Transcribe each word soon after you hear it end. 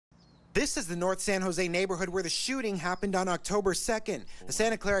This is the North San Jose neighborhood where the shooting happened on October 2nd. The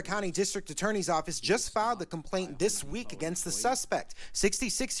Santa Clara County District Attorney's Office just filed the complaint this week against the suspect,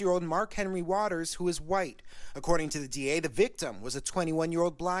 66-year-old Mark Henry Waters, who is white. According to the DA, the victim was a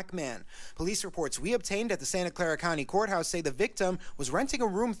 21-year-old black man. Police reports we obtained at the Santa Clara County Courthouse say the victim was renting a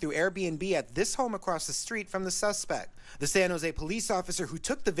room through Airbnb at this home across the street from the suspect. The San Jose police officer who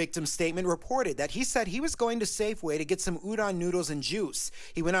took the victim's statement reported that he said he was going to Safeway to get some udon noodles and juice.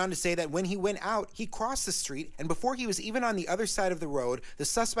 He went on to say that when he went out, he crossed the street, and before he was even on the other side of the road, the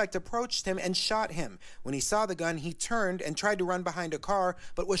suspect approached him and shot him. When he saw the gun, he turned and tried to run behind a car,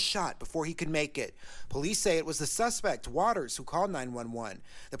 but was shot before he could make it. Police say it was the suspect, Waters, who called 911.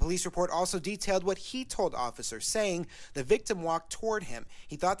 The police report also detailed what he told officers, saying the victim walked toward him.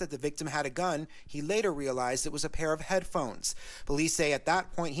 He thought that the victim had a gun. He later realized it was a pair of headphones. Police say at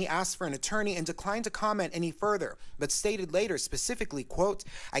that point he asked for an attorney and declined to comment any further, but stated later specifically, quote,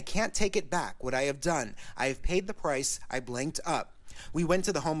 "I can't take it back what I have done. I have paid the price. I blanked up." We went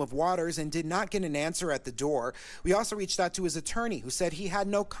to the home of Waters and did not get an answer at the door. We also reached out to his attorney, who said he had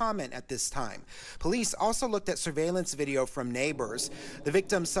no comment at this time. Police also looked at surveillance video from neighbors. The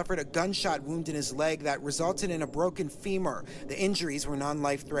victim suffered a gunshot wound in his leg that resulted in a broken femur. The injuries were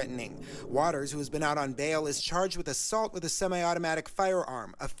non-life-threatening. Waters, who has been out on bail, is charged with assault with a semi-automatic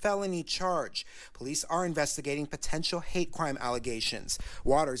firearm, a felony charge. Police are investigating potential hate crime allegations.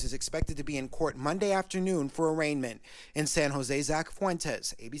 Waters is expected to be in court Monday afternoon for arraignment. In San Jose, Zach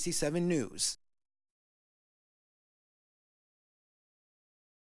Fuentes, ABC 7 News.